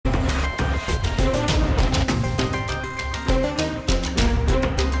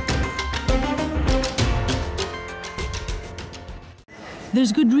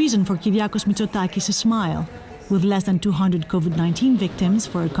There's good reason for Kyriakos Mitsotakis to smile. With less than 200 Covid-19 victims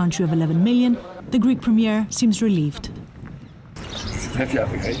for a country of 11 million, the Greek premier seems relieved. Je suis très fier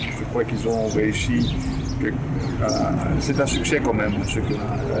des Grecs. Je crois qu'ils ont réussi. C'est un succès quand même ce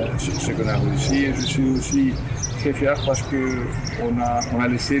qu'on a réussi. Et je suis aussi très fier parce qu'on a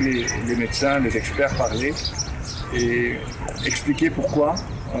laissé les médecins, les experts parler et expliquer pourquoi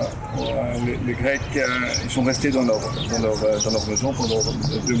les Grecs ils sont restés dans leur maison pendant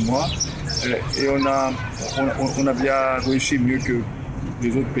 2 mois. Et on a bien réussi mieux que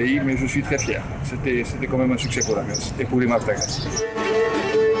les autres pays, mais je suis très fier. C'était quand même un succès pour la Grèce et pour les marques de la Grèce.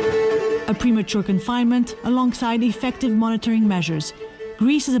 A premature confinement alongside effective monitoring measures.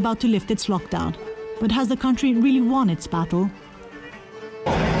 Greece is about to lift its lockdown. But has the country really won its battle?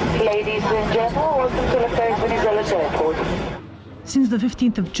 Ladies and gentlemen, welcome to Venizelos Airport. Since the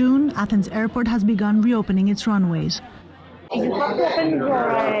 15th of June, Athens Airport has begun reopening its runways. You have to open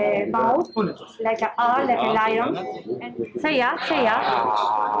your mouth like a R, like a lion, and say yeah, say yeah.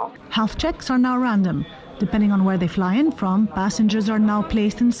 Health checks are now random. Depending on where they fly in from, passengers are now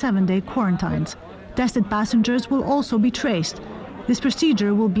placed in 7-day quarantines. Tested passengers will also be traced. This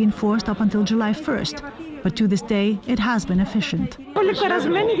procedure will be enforced up until July 1st, but to this day, it has been efficient. Πολύ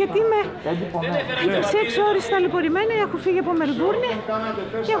κουρασμένη γιατί είμαι 6 ώρες ταλαιπωρημένη, έχω φύγει από Μελβούρνη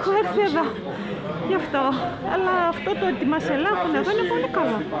και έχω έρθει εδώ. Γι' αυτό. Αλλά αυτό το ότι μας ελέγχουν εδώ είναι πολύ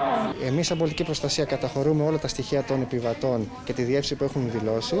καλό. Εμείς σαν πολιτική προστασία καταχωρούμε όλα τα στοιχεία των επιβατών και τη διεύθυνση που έχουν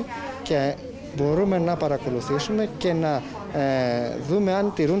δηλώσει και μπορούμε να παρακολουθήσουμε και να δούμε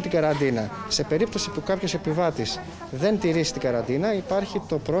αν τηρούν την καραντίνα. Σε περίπτωση που κάποιος επιβάτης δεν τηρήσει την καραντίνα, υπάρχει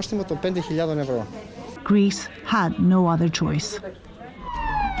το πρόστιμο των 5.000 ευρώ. Greece had no other choice.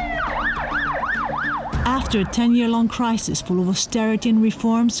 After a 10-year-long crisis full of austerity and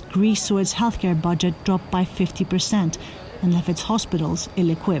reforms, Greece saw its healthcare budget drop by 50% and left its hospitals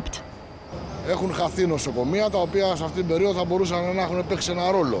ill-equipped. Έχουν χαθεί νοσοκομεία τα οποία σε αυτήν την περίοδο θα μπορούσαν να έχουν παίξει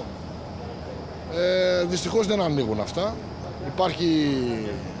ένα ρόλο. Δυστυχώς δεν ανοίγουν αυτά. Υπάρχει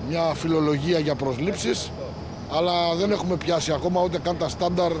μια φιλολογία για προσλήψεις, αλλά δεν έχουμε πιάσει ακόμα ούτε καν τα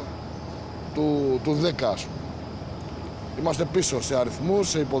στάνταρ του 10, ας πούμε. Είμαστε πίσω σε αριθμούς,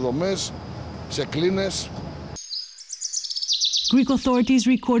 σε υποδομές, σε κλίνες. Greek authorities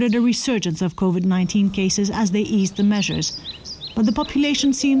recorded a resurgence of COVID-19 cases as they eased the measures, but the population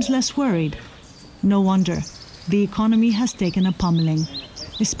seems less worried. No wonder. The economy has taken a pummeling,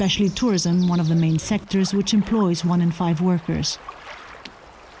 especially tourism, one of the main sectors which employs 1 in 5 workers.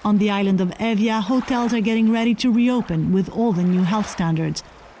 On the island of Evia, hotels are getting ready to reopen with all the new health standards,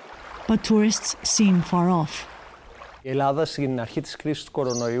 but tourists seem far off. Η Ελλάδα στην αρχή της κρίσης του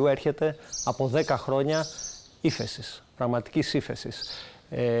κορονοϊού έρχεται από 10 χρόνια ύφεσης, πραγματικής ύφεσης.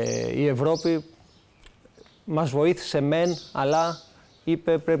 Η Ευρώπη μας βοήθησε μεν, αλλά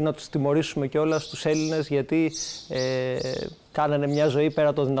είπε πρέπει να τους τιμωρήσουμε κιόλας τους Έλληνες γιατί κάνανε μια ζωή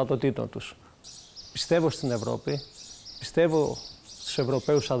πέρα των δυνατοτήτων τους. Πιστεύω στην Ευρώπη, πιστεύω στους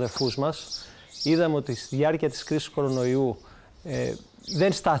Ευρωπαίους αδερφούς μας. Είδαμε ότι στη διάρκεια της κρίσης του κορονοϊού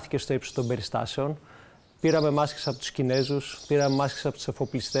δεν στάθηκε στο ύψος των περιστάσεων. Πήραμε μάσκες από τους Κινέζους, πήραμε μάσκες από τους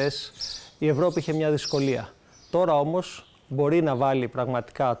εφοπλιστές. Η Ευρώπη είχε μια δυσκολία. Τώρα όμως μπορεί να βάλει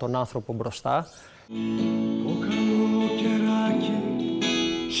πραγματικά τον άνθρωπο μπροστά.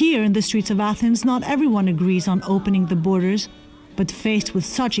 Here in the streets of Athens, not everyone agrees on opening the borders, but faced with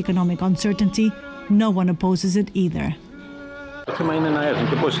such economic uncertainty, no one opposes it either. Το θέμα είναι να έρθουν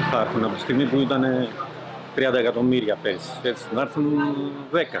και πόσοι θα έρθουν από τη στιγμή που ήταν 30 εκατομμύρια πέρσι, έτσι να έρθουν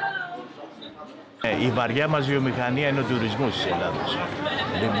 10. Η βαριά μας βιομηχανία είναι ο τουρισμός της Ελλάδος.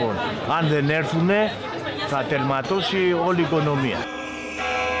 Λοιπόν, αν δεν έρθουνε, θα τερματώσει όλη η οικονομία.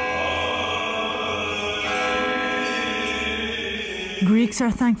 Greeks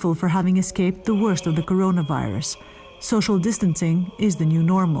are thankful for having escaped the worst of the coronavirus. Social distancing is the new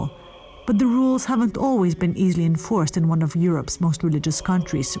normal. But the rules haven't always been easily enforced in one of Europe's most religious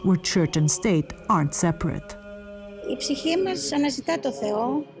countries, where church and state aren't separate. Η ψυχή μας αναζητά το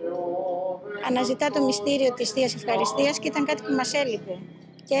Θεό, αναζητά το μυστήριο της Θείας Ευχαριστίας και ήταν κάτι που μας έλειπε.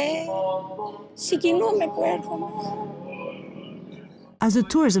 Και συγκινούμε που έρχομαι. As the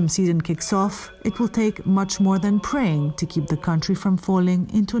tourism season kicks off, it will take much more than praying to keep the country from falling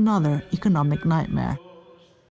into another economic nightmare.